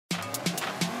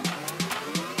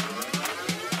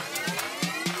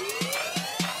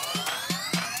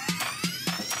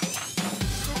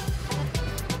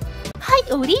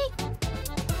Odie?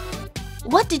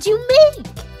 What did you make?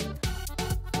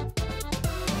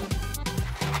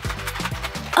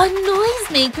 A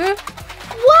noisemaker?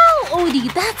 Wow,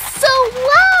 Odie, that's so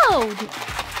loud!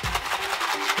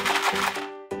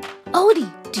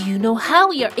 Odie, do you know how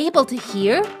we are able to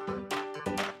hear?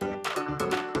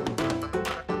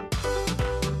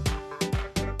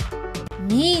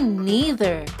 Me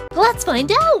neither. Let's find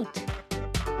out!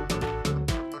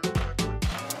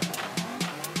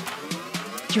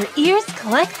 Your ears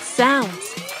collect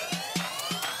sounds,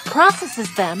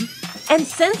 processes them, and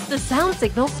sends the sound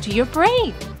signals to your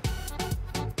brain.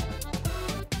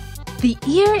 The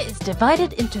ear is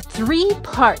divided into 3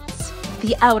 parts: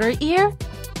 the outer ear,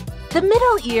 the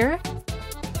middle ear,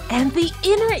 and the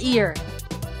inner ear.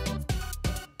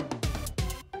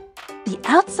 The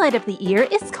outside of the ear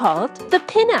is called the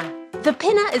pinna. The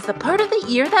pinna is the part of the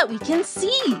ear that we can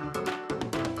see.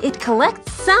 It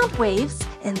collects sound waves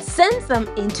and sends them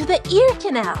into the ear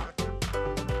canal.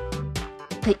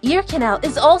 The ear canal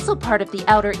is also part of the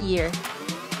outer ear.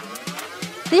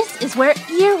 This is where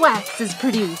earwax is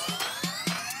produced.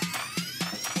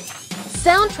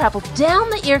 Sound travels down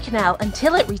the ear canal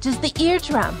until it reaches the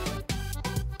eardrum.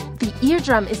 The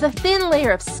eardrum is a thin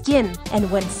layer of skin, and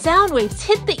when sound waves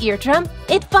hit the eardrum,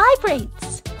 it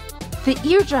vibrates. The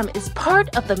eardrum is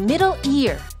part of the middle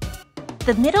ear.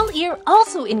 The middle ear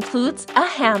also includes a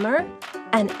hammer,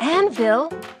 an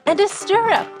anvil, and a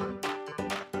stirrup.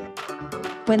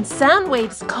 When sound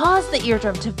waves cause the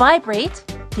eardrum to vibrate,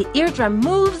 the eardrum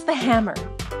moves the hammer.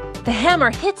 The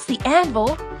hammer hits the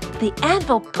anvil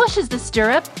pushes the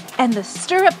stirrup, and the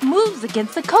stirrup moves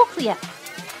against the cochlea.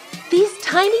 These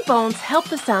tiny bones help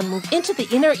the sound move into the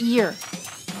inner ear.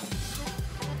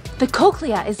 The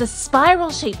cochlea is a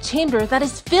spiral-shaped chamber that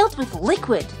is filled with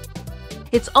liquid.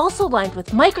 It's also lined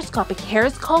with microscopic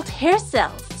hairs called hair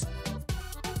cells.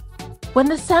 When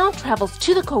the sound travels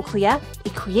to the cochlea,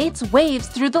 it creates waves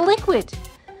through the liquid.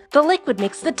 The liquid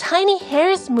makes the tiny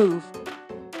hairs move,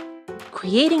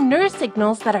 creating nerve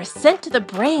signals that are sent to the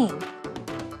brain.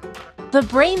 The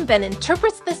brain then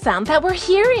interprets the sound that we're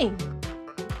hearing.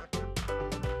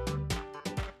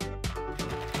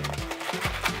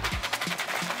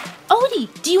 Odie,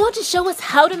 do you want to show us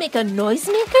how to make a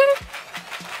noisemaker?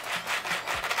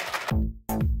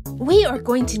 We are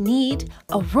going to need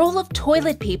a roll of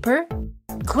toilet paper,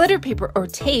 glitter paper or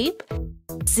tape,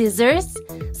 scissors,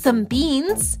 some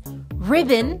beans,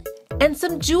 ribbon, and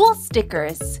some jewel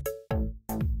stickers.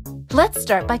 Let's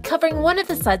start by covering one of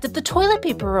the sides of the toilet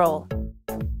paper roll.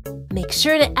 Make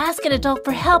sure to ask an adult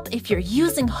for help if you're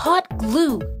using hot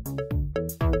glue.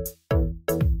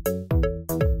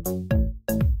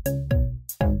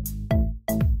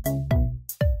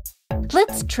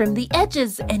 Let's trim the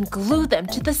edges and glue them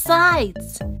to the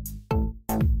sides.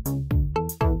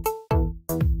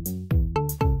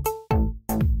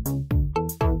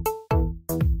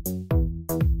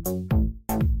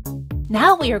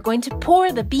 Now we are going to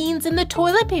pour the beans in the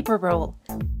toilet paper roll.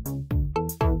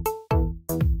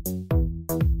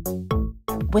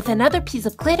 With another piece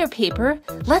of glitter paper,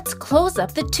 let's close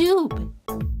up the tube.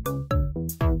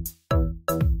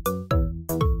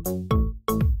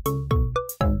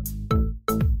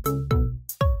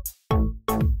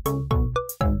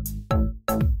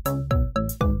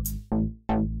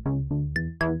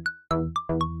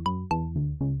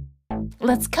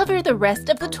 Let's cover the rest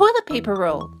of the toilet paper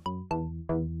roll.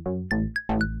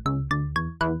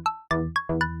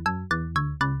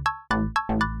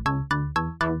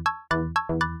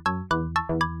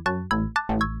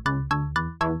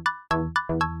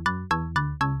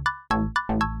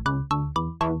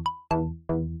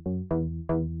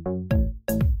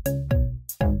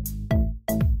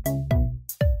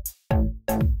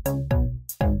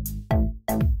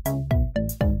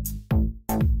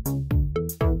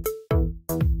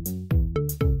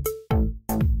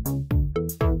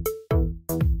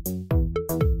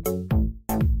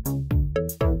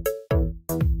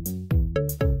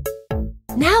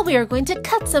 Now we are going to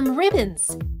cut some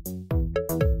ribbons.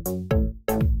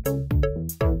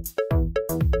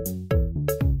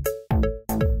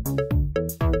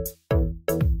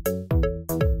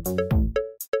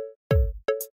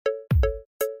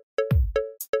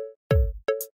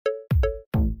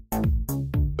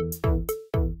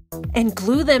 And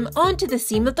glue them onto the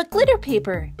seam of the glitter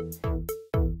paper.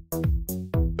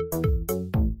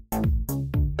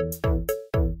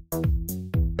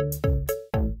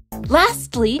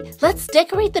 Lastly, let's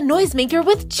decorate the noisemaker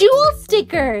with jewel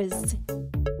stickers.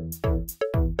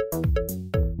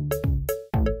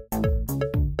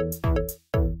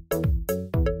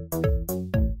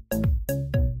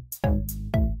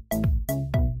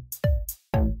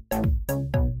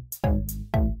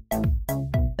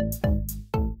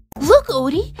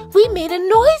 Odie, we made a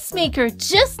noisemaker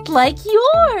just like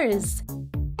yours.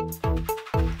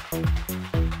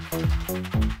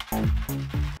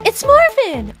 It's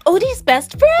Marvin, Odie's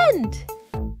best friend.